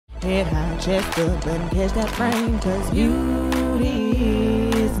Head high, chest up, and catch that frame, cause beauty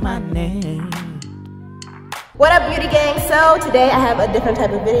is my name. What up, beauty gang? So today I have a different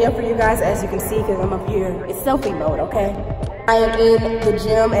type of video for you guys, as you can see, because I'm up here. It's selfie mode, okay? I am in the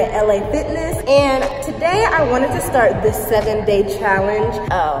gym at LA Fitness, and today I wanted to start this 7-day challenge.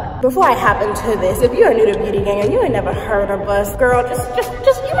 Before I hop into this, if you're new to beauty gang and you ain't never heard of us, girl, just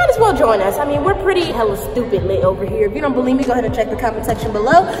you might as well join us. I mean, we're pretty hella stupid lit over here. If you don't believe me, go ahead and check the comment section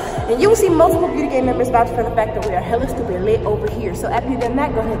below, and you will see multiple beauty gang members vouch for the fact that we are hella stupid lit over here. So after you've done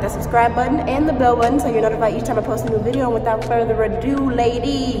that, go ahead and hit that subscribe button and the bell button so you're notified each time I post a new video. And without further ado,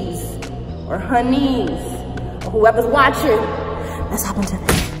 ladies or honeys, or whoever's watching, let's hop into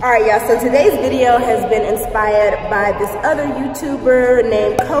this. All right, y'all, so today's video has been inspired by this other YouTuber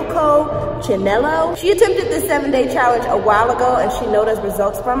named Coco Chinello. She attempted this 7-day challenge a while ago and she noticed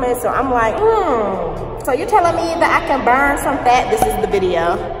results from it. So I'm like, so you're telling me that I can burn some fat? This is the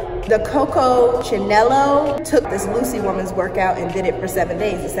video. The Coco Chinello took this Lucy woman's workout and did it for 7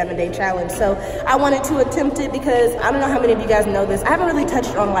 days, a 7-day challenge. So I wanted to attempt it because I don't know how many of you guys know this. I haven't really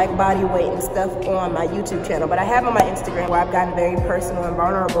touched on like body weight and stuff on my YouTube channel, but I have on my Instagram where I've gotten very personal and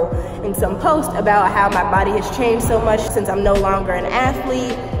vulnerable in some posts about how my body has changed so much since I'm no longer an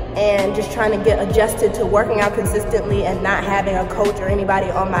athlete, and just trying to get adjusted to working out consistently and not having a coach or anybody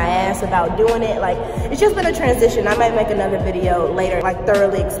on my ass about doing it. Like, it's just been a transition. I might make another video later, like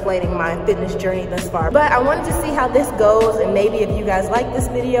thoroughly explaining my fitness journey thus far. But I wanted to see how this goes, and maybe if you guys like this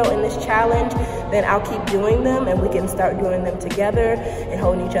video and this challenge, then I'll keep doing them and we can start doing them together and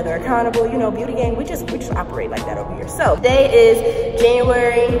holding each other accountable. You know, beauty gang, we just operate like that over here. So today is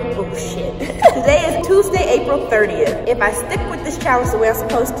Today is Tuesday, April 30th. If I stick with this challenge the way I'm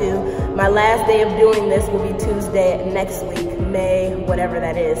supposed to, my last day of doing this will be Tuesday next week, May, whatever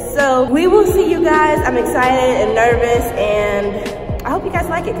that is. So we will see you guys. I'm excited and nervous, and I hope you guys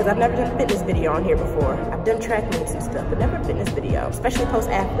like it because I've never done a fitness video on here before. I've done track meets and stuff, but never a fitness video, especially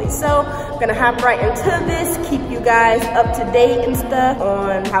post-athlete. So I'm gonna hop right into this, keep you guys up to date and stuff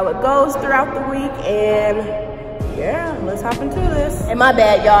on how it goes throughout the week, and yeah, let's hop into this. And my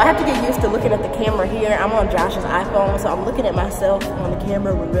bad, y'all. I have to get used to looking at the camera here. I'm on Josh's iPhone, so I'm looking at myself on the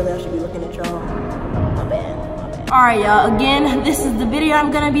camera when really I should be looking at y'all. My bad. All right, y'all. Again, this is the video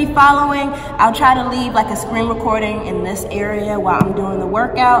I'm gonna be following. I'll try to leave like a screen recording in this area while I'm doing the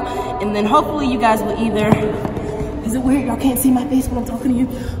workout, and then hopefully you guys will either, is it weird y'all can't see my face when I'm talking to you?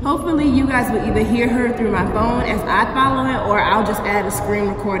 Hopefully you guys will either hear her through my phone as I follow it, or I'll just add a screen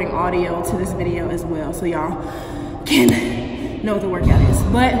recording audio to this video as well, so y'all can know what the workout is.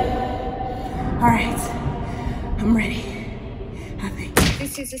 But all right, I'm ready, I think.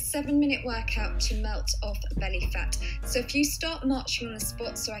 This is a 7-minute workout to melt off belly fat. So if you start marching on the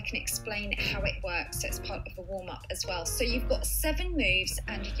spot, so I can explain how it works, so it's part of the warm-up as well. So you've got 7 moves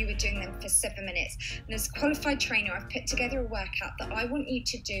and you are doing them for 7 minutes. And as a qualified trainer, I've put together a workout that I want you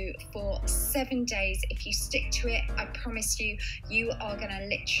to do for 7 days. If you stick to it, I promise you, you are gonna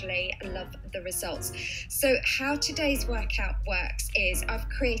literally love the results. So how today's workout works is I've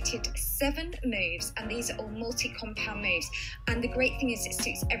created 7 moves, and these are all multi-compound moves. And the great thing is it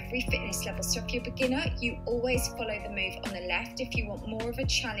suits every fitness level. So if you're a beginner, you always follow the move on the left. If you want more of a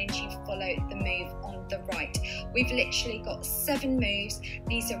challenge, you follow the move on the right. We've literally got 7 moves.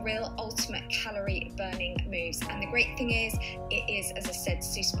 These are real ultimate calorie burning moves. And the great thing is, it is, as I said,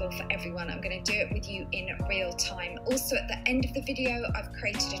 suitable for everyone. I'm going to do it with you in real time. Also, at the end of the video, I've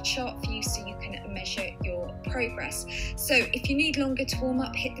created a chart for you so you can measure your progress. So if you need longer to warm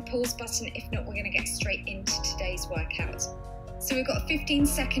up, hit the pause button. If not, we're going to get straight into today's workout. So we've got a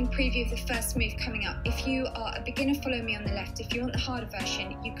 15-second preview of the first move coming up. If you are a beginner, follow me on the left. If you want the harder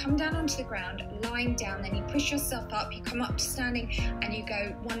version, you come down onto the ground, lying down, then you push yourself up, you come up to standing, and you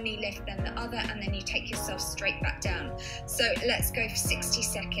go one knee lift, then the other, and then you take yourself straight back down. So let's go for 60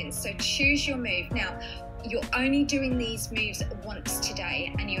 seconds. So choose your move. Now, you're only doing these moves once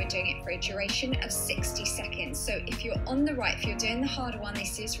today, and you are doing it for a duration of 60 seconds. So if you're on the right, if you're doing the harder one,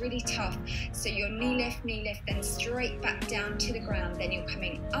 this is really tough. So your knee lift, then straight back down to the ground, then you're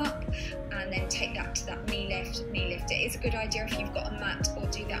coming up, and then take that to that knee lift. It is a good idea if you've got a mat, or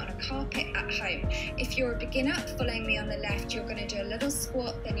do that on a carpet at home. If you're a beginner, following me on the left, you're going to do a little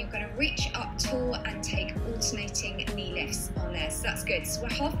squat, then you're going to reach up tall and take all alternating knee lifts on there. So that's good. So we're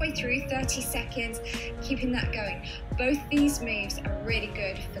halfway through, 30 seconds, keeping that going. Both these moves are really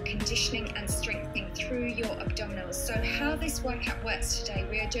good for conditioning and strengthening through your abdominals. So how this workout works today,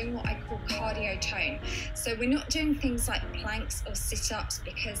 we are doing what I call cardio tone. So we're not doing things like planks or sit-ups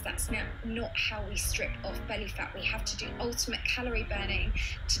because that's not how we strip off belly fat. We have to do ultimate calorie burning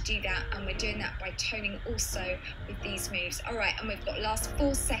to do that, and we're doing that by toning also with these moves. All right, and we've got last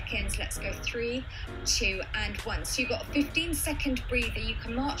 4 seconds. Let's go 3, 2, and 1. So you've got a 15-second breather. You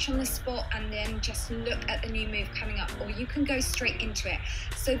can march on the spot and then just look at the new move coming up, or you can go straight into it.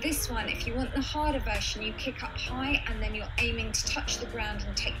 So this one, if you want the harder version, you kick up high and then you're aiming to touch the ground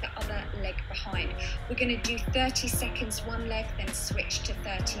and take the other leg behind. We're going to do 30 seconds one leg, then switch to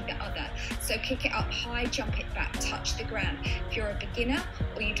 30 the other. So kick it up high, jump it back, touch the ground. If you're a beginner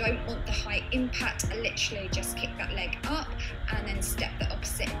or you don't want the high impact, literally just kick that leg up and then step the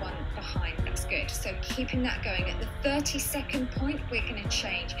opposite one behind. That's good. So keeping that going. At the 30-second point, we're going to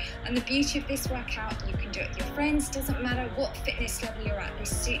change. And the beauty of this workout, you can do it with your friends. Doesn't matter what fitness level you're at. This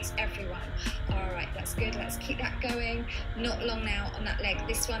suits everyone. All right, that's good. Let's keep that going. Not long now on that leg.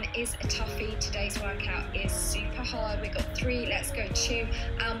 This one is a toughie. Today's workout is super hard. We've got 3. Let's go 2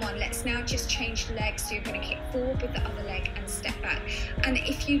 and 1. Let's now just change legs. So you're going to kick forward with the other leg and step back. And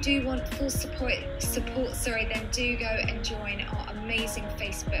if you do want full support, then do go and join our amazing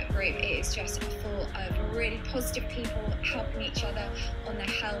Facebook group. It is just full of really positive people helping each other on their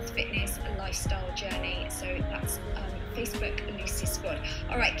health, fitness, and lifestyle journey. So that's Facebook Lucy Squad.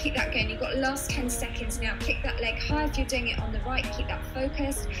 All right, keep that going. You've got last 10 seconds now. Kick that leg high if you're doing it on the right. Keep that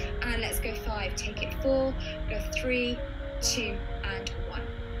focused. And let's go 5. Take it 4. Go 3, 2, and 1.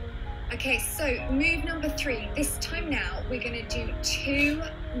 Okay, so move number 3. This time now, we're going to do 2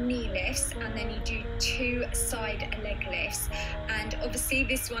 knee lifts and then you do 2 side leg lifts. And obviously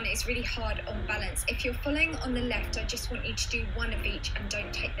this one is really hard on balance. If you're following on the left, I just want you to do 1 of each and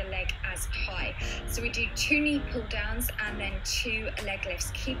don't take the leg as high. So we do 2 knee pull downs and then 2 leg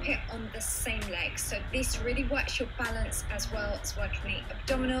lifts. Keep it on the same leg. So this really works your balance as well as working the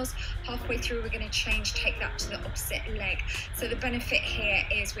abdominals. Halfway through, we're going to change, take that to the opposite leg. So the benefit here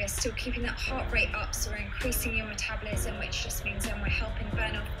is we're still keeping that heart rate up, so we're increasing your metabolism, which just means then we're helping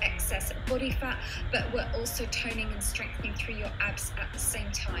burn off excess body fat, but we're also toning and strengthening through your abs at the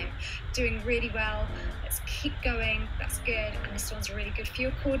same time. Doing really well. Let's keep going. That's good. And this one's really good for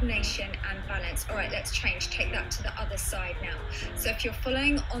your coordination and balance. All right, let's change. Take that to the other side now. So if you're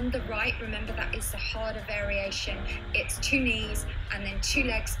following on the right, remember that is the harder variation. It's 2 knees and then 2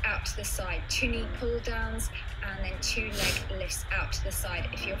 legs out to the side. 2 knee pull downs and then 2 leg lifts out to the side.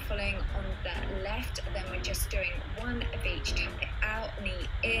 If you're following on the left, then we're just doing 1 of each. Tap it out, knee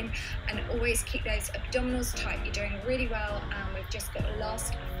in, and always keep those abdominals tight. You're doing really well, and we've just got the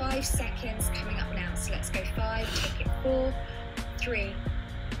last 5 seconds coming up now. So let's go 5, take it 4, 3,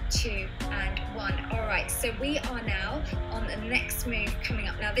 2, and 1. All right, so we are now on the next move coming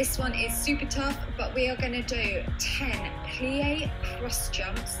up. Now this one is super tough, but we are going to do 10 plie cross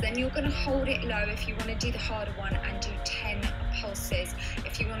jumps. Then you're going to hold it low if you want to do the harder one, and do 10 pulses.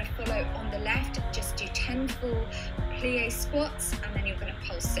 If you want to follow on the left, just do 10 full plie squats and then you're going to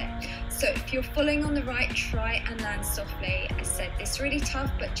pulse it. So if you're following on the right, try and land softly. I said this really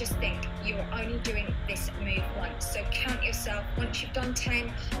tough, but just think you're only doing this move once. So count yourself. Once you've done 10,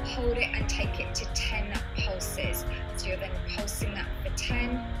 hold it and take it to 10 pulses. So you're then pulsing that for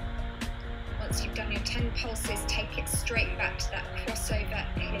 10. Once you've done your 10 pulses, take it straight back to that crossover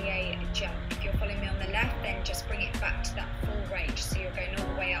plie jump. If you're following me on the left, then just bring it back to that full range. So you're going all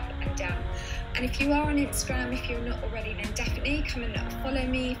the way up and down. And if you are on Instagram, if you're not already, then definitely come and follow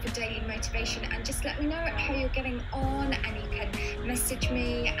me for daily motivation and just let me know how you're getting on, and you can message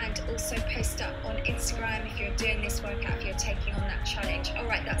me and also post up on Instagram if you're doing this workout, if you're taking on that challenge. All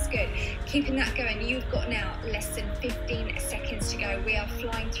right, that's good. Keeping that going. You've got now less than 15 seconds to go. We are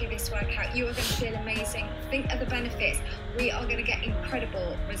flying through this workout. You are going to feel amazing. Think of the benefits. We are going to get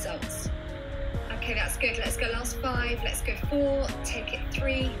incredible results. Okay, that's good. Let's go last 5. Let's go 4. Take it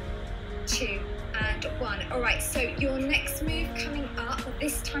 3, 2, and 1. All right, so your next move coming up,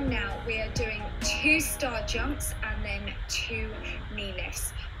 this time now, we are doing 2 star jumps and then 2 knee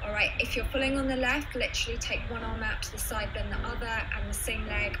lifts. All right, if you're following on the left, literally take one arm out to the side, then the other, and the same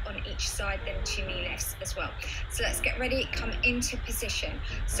leg on each side, then 2 knee lifts as well. So let's get ready, come into position.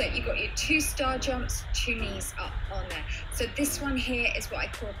 So you've got your 2 star jumps, 2 knees up on there. So this one here is what I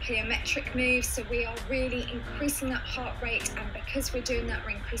call a plyometric move. So we are really increasing that heart rate, and because we're doing that,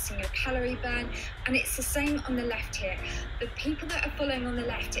 we're increasing your calorie burn. And it's the same on the left here. The people that are following on the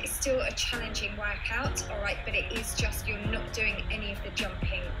left, it's still a challenging workout, all right, but it is just you're not doing any of the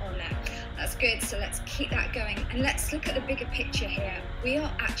jumping on there. That's good, so let's keep that going. And let's look at the bigger picture here. We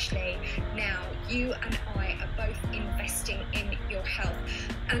are actually now, you and I are both investing in your health.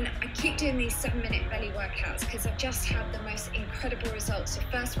 And I keep doing these 7-minute belly workouts because I've just had the most incredible results. The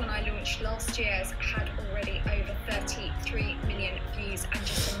first one I launched last year has had already over 33 million views and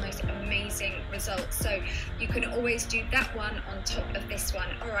just the most amazing results. So you can always do that one on top of this one.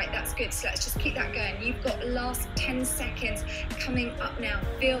 All right, that's good. So let's just keep that going. You've got the last 10 seconds coming up now.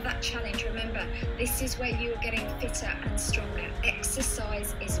 Feel that challenge. Remember, this is where you are getting fitter and stronger.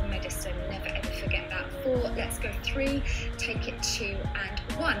 Exercise is medicine. Never ever forget that. 4, let's go. 3, take it. 2 and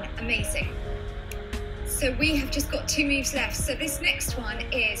 1. Amazing. So we have just got 2 moves left. So this next one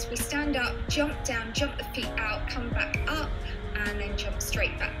is we stand up, jump down, jump the feet out, come back up, and then jump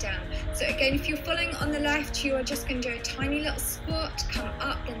straight back down. So again, if you're following on the left, you are just going to do a tiny little squat, come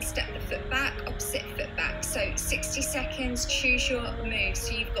up, then step the foot back, opposite foot back. So 60 seconds, choose your move.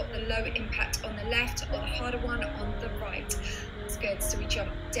 So you've got the low impact on the left or the harder one on the right. That's good. So we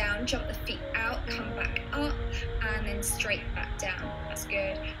jump down, jump the feet out, come back up, and then straight back down. That's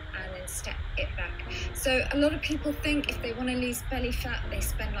good. And then step it back. So a lot of people think if they want to lose belly fat, they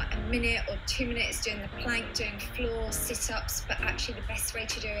spend like a minute or 2 minutes doing the plank, doing floor sit-ups, but actually the best way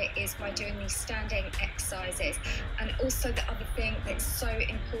to do it is by doing these standing exercises. And also the other thing that's so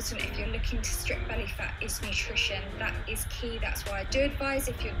important if you're looking to strip belly fat is nutrition. That is key. That's why I do advise,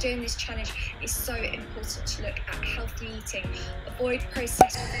 if you're doing this challenge, it's so important to look at healthy eating. Avoid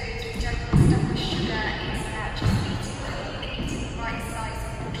processed foods. We don't want stuff with sugar. It's about just eating the right size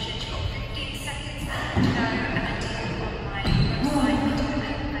portion. You've got 15 seconds to go, and I do it on my website. I do it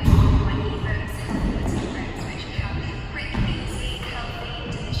on my ebooks, healthy eating breaks, which have quick, easy, healthy,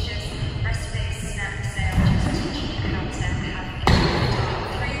 delicious recipes, snacks there, just teaching you how to have a diet.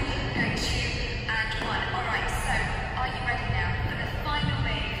 3, go 2 and 1. Alright, so are you ready now for the final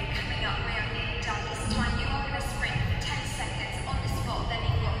move? Coming up, we are nearly done. This time you are going to sprint for 10 seconds on the spot, then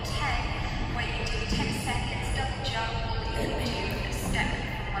you've got 10 where you do 10 seconds double jump, or you can do a step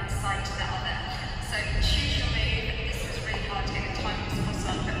from one side to the other. So choose your move. This was really hard to get the time on the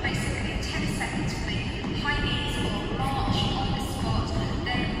spot, but basically 10 seconds will be high knees or march on the spot.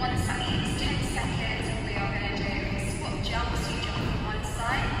 Then once that hits 10 seconds, we are going to do a squat jump. So you jump from one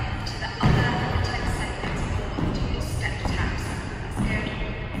side to the other for 10 seconds, or do step taps. That's good.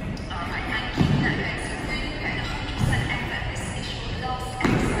 Alright, and keep that going. So really put in 100% effort. This is your last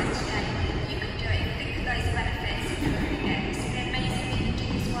exercise today. You can do it. Think of those benefits if you're doing it. This would be amazing if you can do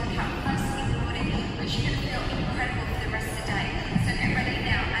this workout first thing in the morning, which you're going to feel incredible for the rest of the day. So get ready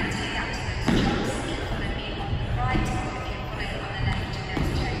now and take that to those jumps. If you follow me on the right, or if you're following on the left, do those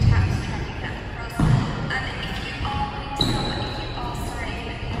toe taps, tracking that across. And if you are wanting to start, if you are starting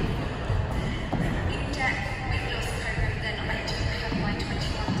with in-depth weight loss program, then I do have my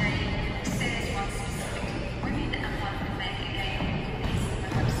 21-day series, one specifically for women and one for men. Again, it's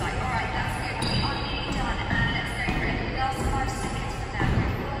on my website. Alright, that's good. We are nearly done, and let's go for it. Last 5 seconds from now.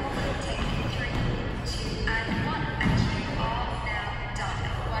 4, take it. 3, 2 and 1, and you are now done.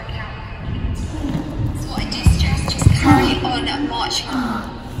 Workout complete. So what I do suggest, just carry on marching on.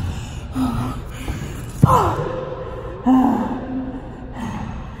 Tired.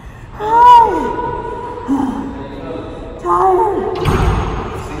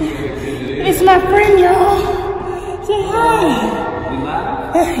 It's my friend, y'all. Say hi.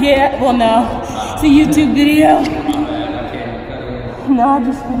 Yeah, well, no. It's a YouTube video. No, I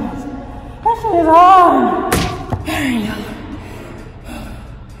just finished. That shit is hard.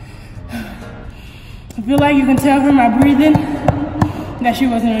 I feel like you can tell from my breathing that she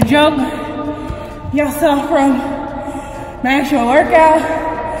wasn't a joke. Y'all saw from my actual workout.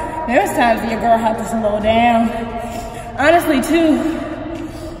 There's times your girl had to slow down. Honestly, too.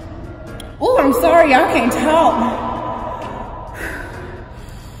 Oh, I'm sorry, I can't talk.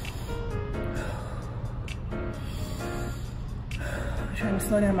 I'm trying to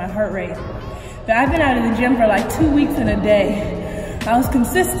slow down my heart rate. But I've been out of the gym for like 2 weeks and a day. I was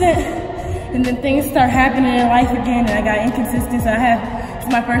consistent, and then things start happening in life again, and I got inconsistent. So it's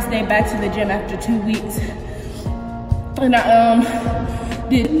my first day back to the gym after 2 weeks. And I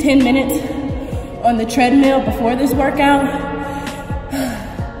did 10 minutes on the treadmill before this workout.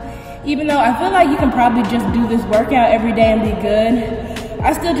 Even though I feel like you can probably just do this workout every day and be good,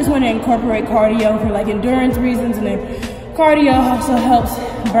 I still just want to incorporate cardio for like endurance reasons, and then cardio also helps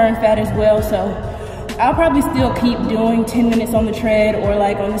burn fat as well. So I'll probably still keep doing 10 minutes on the tread or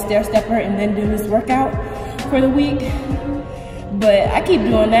like on the stair stepper and then do this workout for the week. But I keep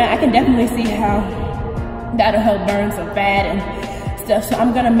doing that. I can definitely see how that'll help burn some fat and stuff. So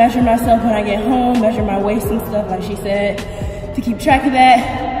I'm gonna measure myself when I get home, measure my waist and stuff like she said, to keep track of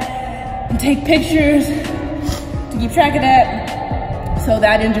that. and take pictures to keep track of that, so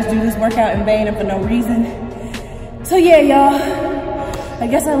that I didn't just do this workout in vain and for no reason. So yeah, y'all, I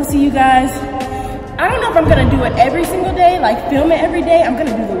guess I will see you guys. I don't know if I'm gonna do it every single day, like film it every day. I'm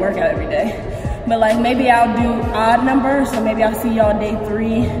gonna do the workout every day. But like maybe I'll do odd numbers, so maybe I'll see y'all day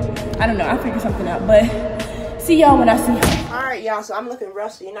 3. I don't know, I'll figure something out, but see y'all when I see y'all. All right, y'all, so I'm looking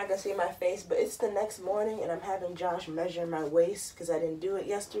rough, so you're not gonna see my face, but it's the next morning and I'm having Josh measure my waist because I didn't do it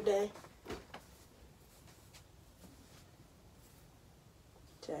yesterday.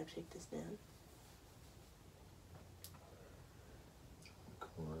 Should I take this down?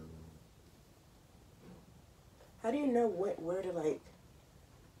 How do you know where to like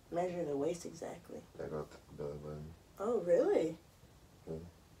measure the waist exactly? I got the belly button. Oh, really? Yeah.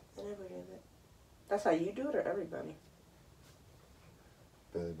 I never did it. That's how you do it, or everybody?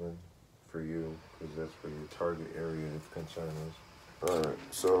 Belly button for you, because that's where your target area of concern is. Alright,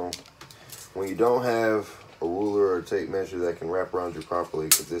 so when you don't have a ruler or a tape measure that can wrap around you properly,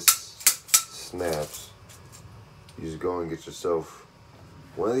 because this snaps, you just go and get yourself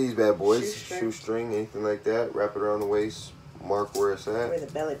one of these bad boys, shoestring, anything like that. Wrap it around the waist, mark where it's at. Where the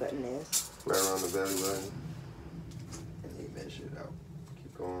belly button is. Right around the belly button. And then measure it out.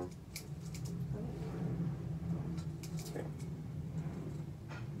 Keep going. Okay.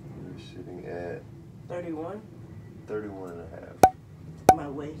 You're sitting at 31? 31 and a half. My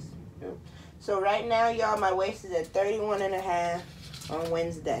waist. Yep. So right now, y'all, my waist is at 31 and a half on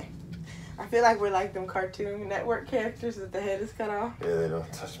Wednesday. I feel like we're like them Cartoon Network characters that the head is cut off. Yeah, they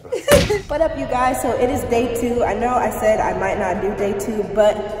don't touch me. What up, you guys? So it is day 2. I know I said I might not do day 2,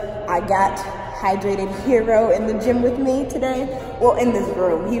 but I got Hydrated Hero in the gym with me today. Well, in this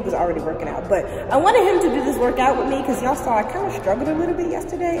room. He was already working out, but I wanted him to do this workout with me because y'all saw I kind of struggled a little bit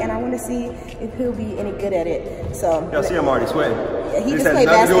yesterday, and I want to see if he'll be any good at it. So y'all see him already sweating. Yeah, he just played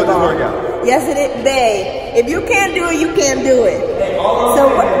basketball. Yes, it is. Babe, if you can't do it, you can't do it. So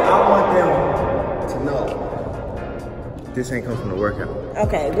what? I want them to know this ain't come from the workout.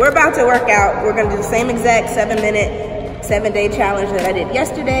 Okay, we're about to work out. We're gonna do the same exact 7-minute, 7-day challenge that I did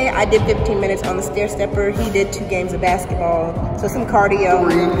yesterday. I did 15 minutes on the stair stepper. He did 2 games of basketball. So some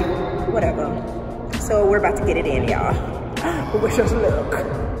cardio, whatever. So we're about to get it in, y'all. Wish us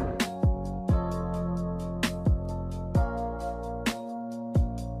luck.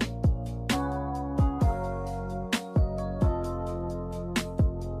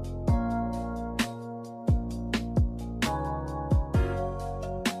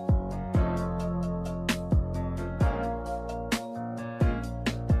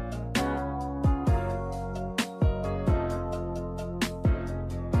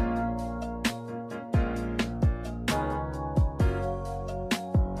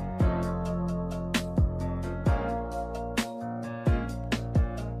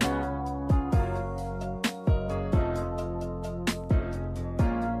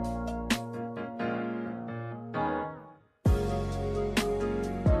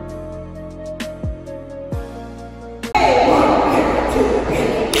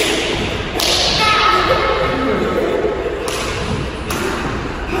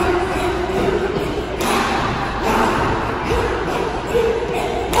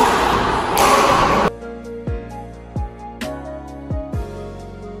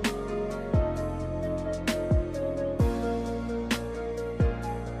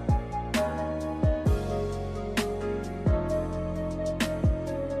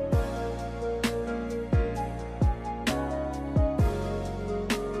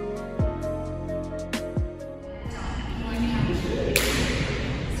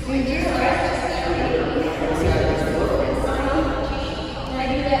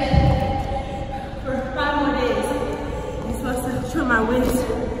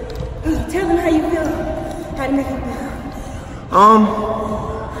 Tell them how you feel. How to make it feel.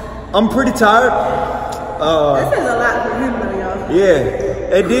 I'm pretty tired. This is a lot for him though, y'all.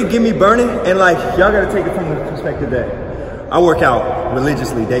 Yeah, it did get me burning, and like, y'all gotta take it from the perspective that I work out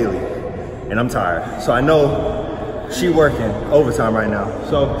religiously daily, and I'm tired. So I know she working overtime right now.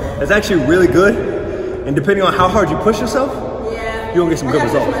 So it's actually really good, and depending on how hard you push yourself, you're gonna get some good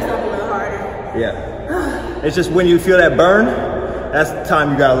results. Push myself a little harder. Yeah. It's just when you feel that burn, that's the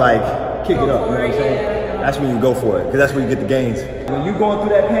time you gotta like kick it up, you know what I'm saying? That's when you go for it, because that's when you get the gains. When you're going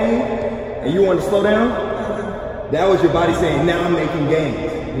through that pain and you want to slow down, that was your body saying, now I'm making gains,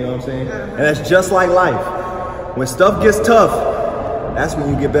 you know what I'm saying? And that's just like life. When stuff gets tough, that's when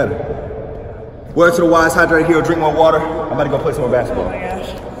you get better. Word to the wise, hydrate here, drink more water. I'm about to go play some more basketball. Oh my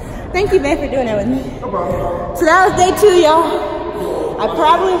gosh. Thank you, babe, for doing that with me. No problem. So that was day 2, y'all. I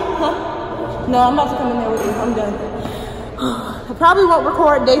probably, no, I'm about to come in there with you. I'm done. I probably won't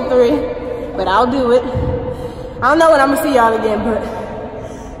record day 3, but I'll do it. I don't know when I'm gonna see y'all again, but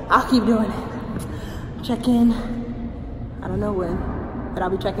I'll keep doing it. Check in, I don't know when, but I'll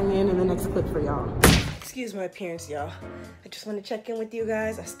be checking in the next clip for y'all. Excuse my appearance, y'all. I just want to check in with you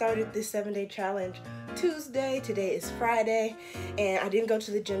guys. I started this 7-day challenge Tuesday. Today is Friday, and I didn't go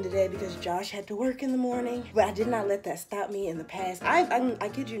to the gym today because Josh had to work in the morning, but I did not let that stop me in the past. I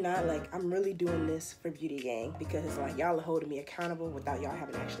kid you not, like, I'm really doing this for Beauty Gang because it's like y'all are holding me accountable without y'all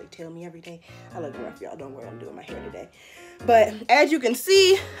having to actually tell me every day. I look rough, y'all. Don't worry, I'm doing my hair today. But as you can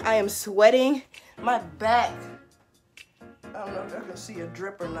see, I am sweating. My back, I don't know if y'all can see a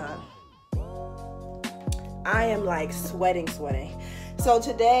drip or not. I am like sweating. So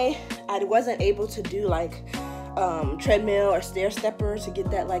today I wasn't able to do like treadmill or stair stepper to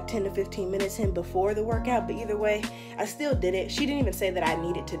get that like 10 to 15 minutes in before the workout, but either way I still did it. She didn't even say that I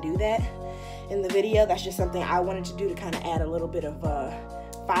needed to do that in the video. That's just something I wanted to do to kind of add a little bit of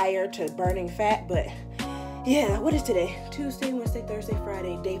fire to burning fat. But yeah, what is today? Tuesday, Wednesday, Thursday,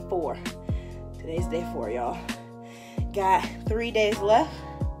 Friday, day 4. Today's day 4, y'all. Got 3 days left.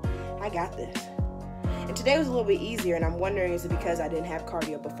 I got this. And today was a little bit easier, and I'm wondering, is it because I didn't have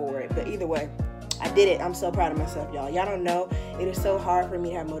cardio before it? But either way, I did it. I'm so proud of myself, y'all. Y'all don't know, it is so hard for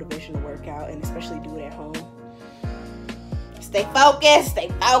me to have motivation to work out, and especially do it at home. Stay focused, stay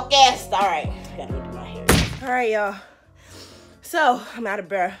focused. All right, I gotta go do my hair. All right, y'all. So, I'm out of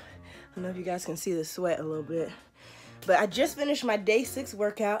breath. I don't know if you guys can see the sweat a little bit, but I just finished my day 6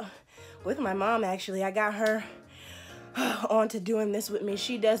 workout with my mom, actually. I got her on to doing this with me.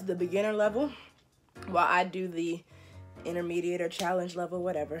 She does the beginner level, while I do the intermediate or challenge level,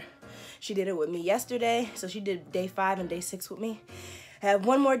 whatever. She did it with me yesterday, so she did day 5 and day 6 with me. I have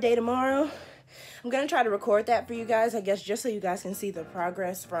one more day tomorrow. I'm gonna try to record that for you guys, I guess, just so you guys can see the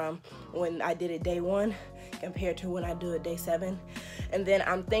progress from when I did it day 1 compared to when I do it day 7. And then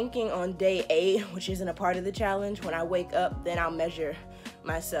I'm thinking on day 8, which isn't a part of the challenge, when I wake up, then I'll measure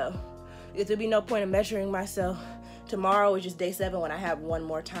myself. Because there'll be no point in measuring myself tomorrow, which is day 7, when I have one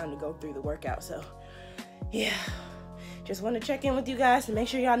more time to go through the workout. So yeah, just want to check in with you guys to make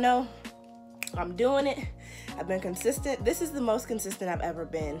sure y'all know I'm doing it. I've been consistent. This is the most consistent I've ever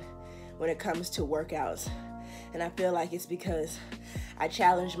been when it comes to workouts. And I feel like it's because I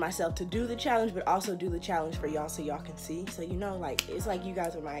challenged myself to do the challenge, but also do the challenge for y'all so y'all can see. So, you know, like, it's like you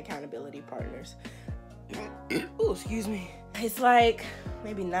guys are my accountability partners. Oh, excuse me. It's like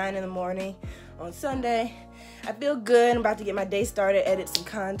maybe 9 in the morning on Sunday. I feel good. I'm about to get my day started, edit some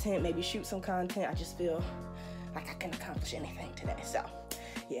content, maybe shoot some content. I just feel like I can accomplish anything today. So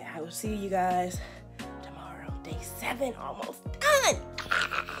yeah, I will see you guys tomorrow. Day 7, almost done.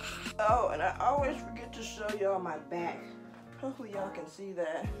 Oh, and I always forget to show y'all my back. Hopefully y'all can see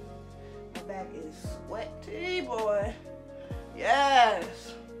that. My back is sweaty, boy.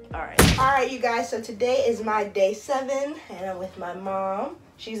 Yes. All right, you guys, so today is my day 7, and I'm with my mom.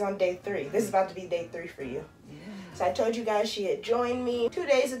 She's on day 3. This is about to be day 3 for you. Yeah. So I told you guys she had joined me 2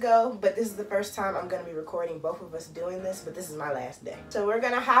 days ago, but this is the first time I'm gonna be recording both of us doing this, but this is my last day. So we're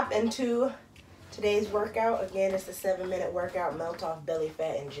gonna hop into today's workout. Again, it's the 7-minute workout, melt off belly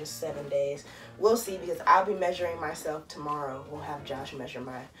fat in just 7 days. We'll see, because I'll be measuring myself tomorrow. We'll have Josh measure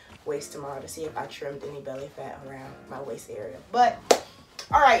my waist tomorrow to see if I trimmed any belly fat around my waist area. But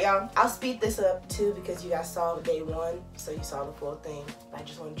all right, y'all, I'll speed this up too because you guys saw day 1, so you saw the full thing. I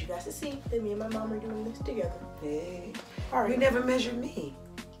just wanted you guys to see that me and my mom are doing this together. Hey, all right. You never measured me.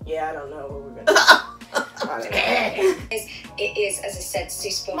 Yeah, I don't know what we're gonna do. It is, as I said,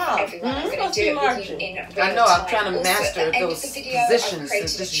 suitable for everyone. I'm going to do it with you in real time. I know, I'm trying to Also, master at the end those of the video, positions I've since created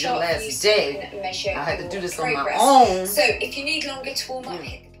this a is your chart for last you so day. you can measure I had to your do this on my progress. own. So if you need longer to warm up,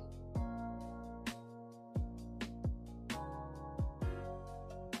 hit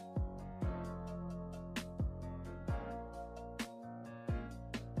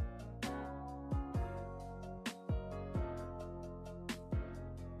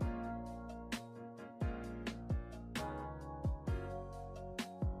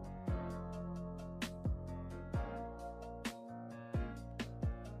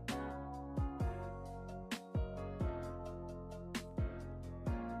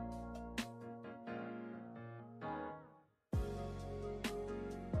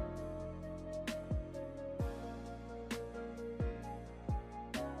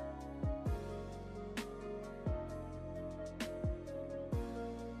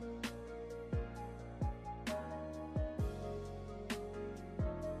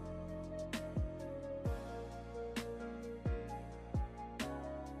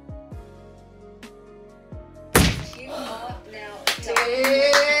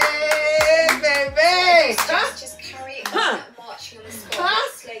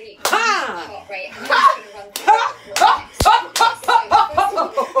slowly Ha! heart rate, and then I'm going to run through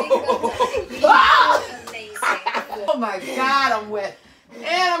amazing. Oh my God, I'm wet. And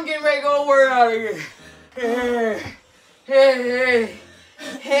I'm getting ready to go work out of here. Hey.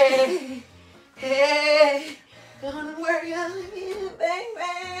 Gonna work out again, bang,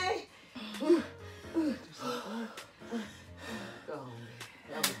 bang.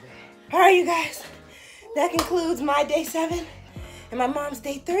 All right, you guys. That concludes my day 7 and my mom's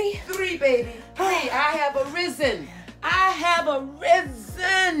day 3. 3, baby. 3. I have arisen. I have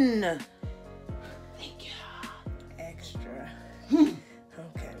arisen. Thank you. Extra. Okay,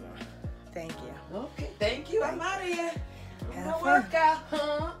 Mom. Thank you. Okay, thank you. I'm out of here. Do Have my fun. workout.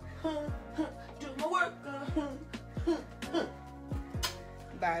 Do my workout.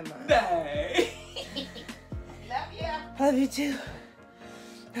 Bye, Mom. Bye. Love ya. Love you too.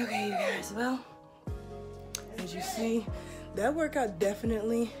 Okay, you guys. Well, as you see, that workout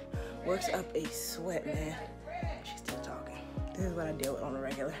definitely works up a sweat, man. She's still talking. This is what I deal with on a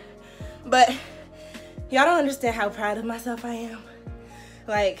regular. But y'all don't understand how proud of myself I am.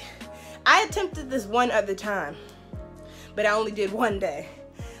 Like, I attempted this one other time, but I only did 1 day.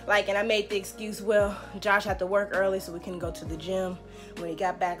 Like, and I made the excuse, well, Josh had to work early so we couldn't go to the gym. When he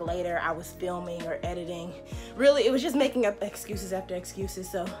got back later, I was filming or editing. Really, it was just making up excuses after excuses.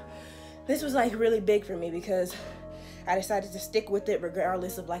 So this was like really big for me because I decided to stick with it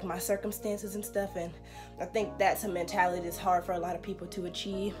regardless of like my circumstances and stuff. And I think that's a mentality that's hard for a lot of people to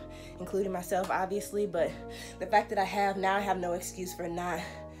achieve, including myself, obviously. But the fact that I have no excuse for not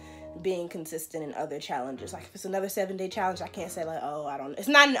being consistent in other challenges. Like if it's another 7-day challenge, I can't say like, oh, I don't, it's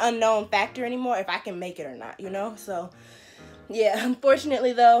not an unknown factor anymore if I can make it or not, you know? So yeah,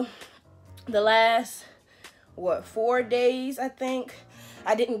 unfortunately though, the last, 4 days, I think,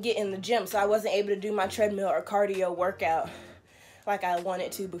 I didn't get in the gym. So I wasn't able to do my treadmill or cardio workout like I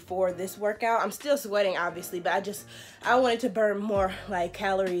wanted to before this workout. I'm still sweating obviously, but I wanted to burn more like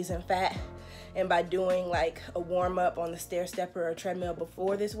calories and fat. And by doing like a warm up on the stair stepper or treadmill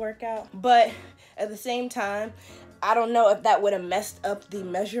before this workout. But at the same time, I don't know if that would have messed up the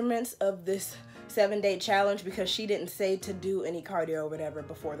measurements of this 7-day challenge because she didn't say to do any cardio or whatever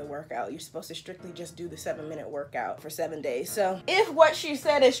before the workout. You're supposed to strictly just do the 7-minute workout for 7 days. So if what she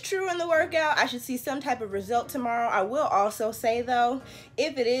said is true in the workout, I should see some type of result tomorrow. I will also say though,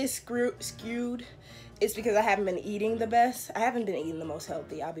 if it is skewed, it's because I haven't been eating the best. I haven't been eating the most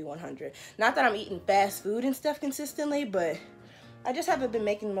healthy, I'll be 100. Not that I'm eating fast food and stuff consistently, but I just haven't been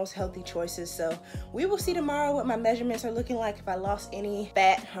making the most healthy choices. So we will see tomorrow what my measurements are looking like, if I lost any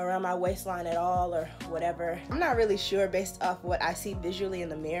fat around my waistline at all or whatever. I'm not really sure based off what I see visually in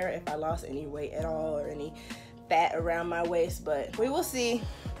the mirror if I lost any weight at all or any fat around my waist, but we will see.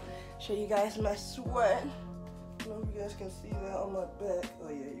 Show you guys my sweat. I don't know if you guys can see that on my back. Oh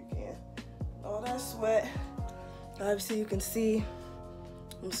yeah, you can. All that sweat. Obviously you can see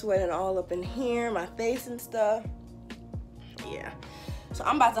I'm sweating all up in here, my face and stuff. Yeah. So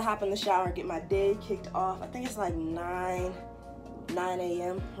I'm about to hop in the shower and get my day kicked off. I think it's like 9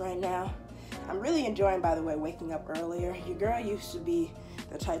 a.m. right now. I'm really enjoying, by the way, waking up earlier. Your girl used to be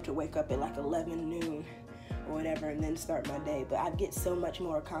the type to wake up at like 11 noon or whatever and then start my day. But I get so much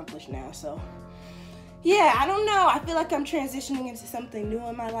more accomplished now. So yeah, I don't know. I feel like I'm transitioning into something new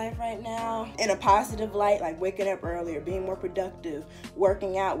in my life right now. In a positive light, like waking up earlier, being more productive,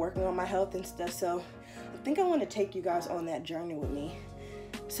 working out, working on my health and stuff. So I think I want to take you guys on that journey with me.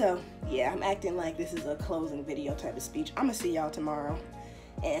 So yeah, I'm acting like this is a closing video type of speech. I'm going to see y'all tomorrow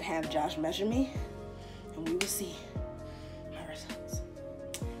and have Josh measure me. And we will see my results.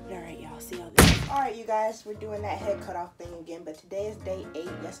 But all right, y'all. See y'all then. All right, you guys, we're doing that head cut off thing again, but today is day 8.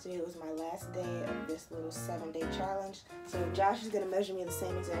 Yesterday was my last day of this little 7-day challenge. So Josh is gonna measure me the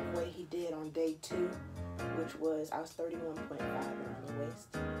same exact way he did on day 2, which was, I was 31.5 around the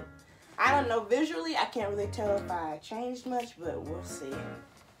waist. I don't know, visually, I can't really tell if I changed much, but we'll see.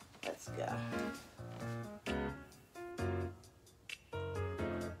 Let's go.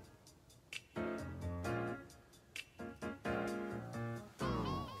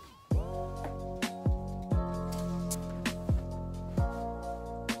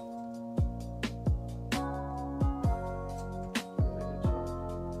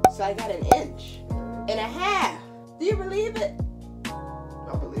 So I got 1.5 inches. Do you believe it?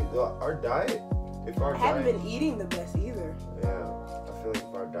 I believe our diet. If our I haven't been eating the best either. Yeah, I feel like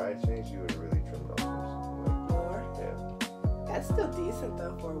if our diet changed, you would really trim off some. More? Yeah. That's still decent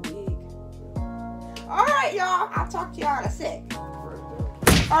though for a week. All right, y'all. I'll talk to y'all in a sec.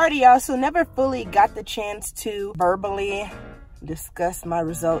 Alrighty, y'all. So never fully got the chance to verbally discuss my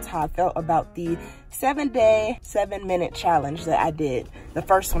results, how I felt about the 7-day, 7-minute challenge that I did, the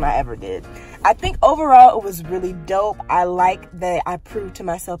first one I ever did. I think overall it was really dope. I like that I proved to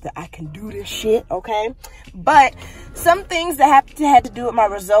myself that I can do this shit, okay? But some things that had to do with my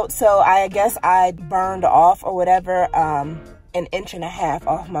results, so I guess I burned off or whatever, 1.5 inches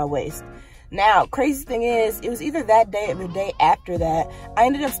off my waist. Now, crazy thing is, it was either that day or the day after that, I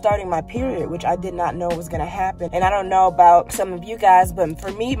ended up starting my period, which I did not know was gonna happen. And I don't know about some of you guys, but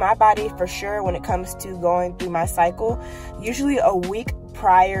for me, my body, for sure, when it comes to going through my cycle, usually a week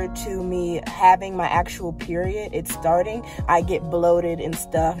prior to me having my actual period, it's starting, I get bloated and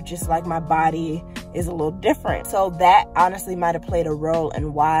stuff, just like my body is a little different. So that honestly might have played a role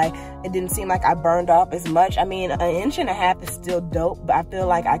in why it didn't seem like I burned off as much. I mean, 1.5 inches is still dope, but I feel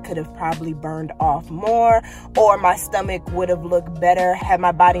like I could have probably burned off more, or my stomach would have looked better had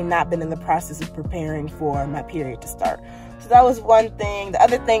my body not been in the process of preparing for my period to start. So that was one thing. The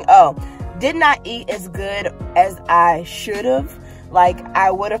other thing, did not eat as good as I should have. Like,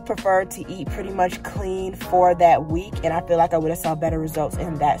 I would have preferred to eat pretty much clean for that week, and I feel like I would have saw better results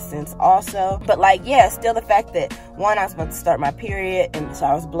in that sense also. But like, yeah, still the fact that, one, I was about to start my period, and so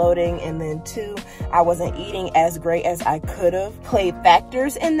I was bloating, and then 2, I wasn't eating as great as I could have, played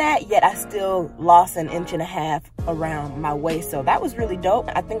factors in that, yet I still lost 1.5 inches around my waist. So that was really dope.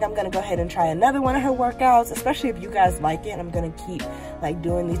 I think I'm gonna go ahead and try another one of her workouts, especially if you guys like it. I'm gonna keep like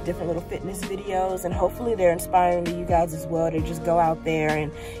doing these different little fitness videos, and hopefully they're inspiring to you guys as well, to just go out there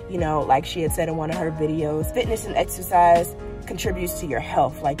and, you know, like she had said in one of her videos, fitness and exercise contributes to your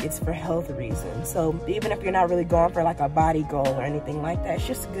health. Like, it's for health reasons. So even if you're not really going for like a body goal or anything like that, it's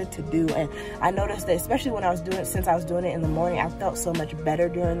just good to do. And I noticed that, especially when I was doing it, since I was doing it in the morning, I felt so much better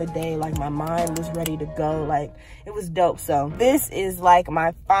during the day. Like, my mind was ready to go. Like, it was dope. So this is like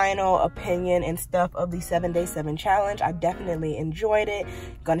my final opinion and stuff of the 7-day 7 challenge. I definitely enjoyed it.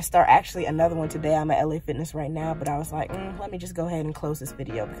 Gonna start actually another one today. I'm at LA Fitness right now, but I was like, let me just go ahead and close this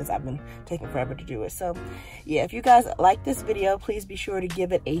video because I've been taking forever to do it. So yeah, if you guys like this video, please be sure to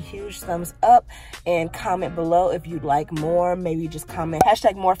give it a huge thumbs up and comment below if you'd like more. Maybe just comment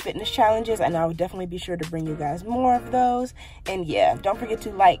hashtag more fitness challenges, and I will definitely be sure to bring you guys more of those. And yeah, don't forget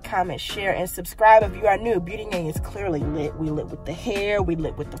to like, comment, share, and subscribe if you are new. Beauty Gang is clearly lit. We lit with the hair, we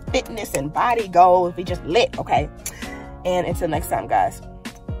lit with the fitness and body goals. We just lit, okay? And until next time, guys,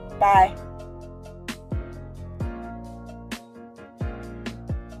 bye.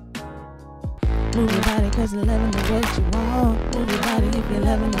 Move your body cause you're loving the way that you walk. Move your body if you're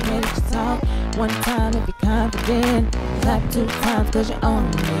loving the way that you talk. 1 time if you're confident. Clap 2 times cause you own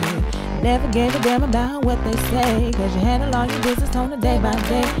it. Never gave a damn about what they say, cause you handle all your business on a day by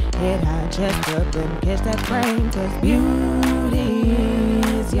day. Head high, chest up, and catch that frame, cause beauty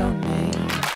is your name.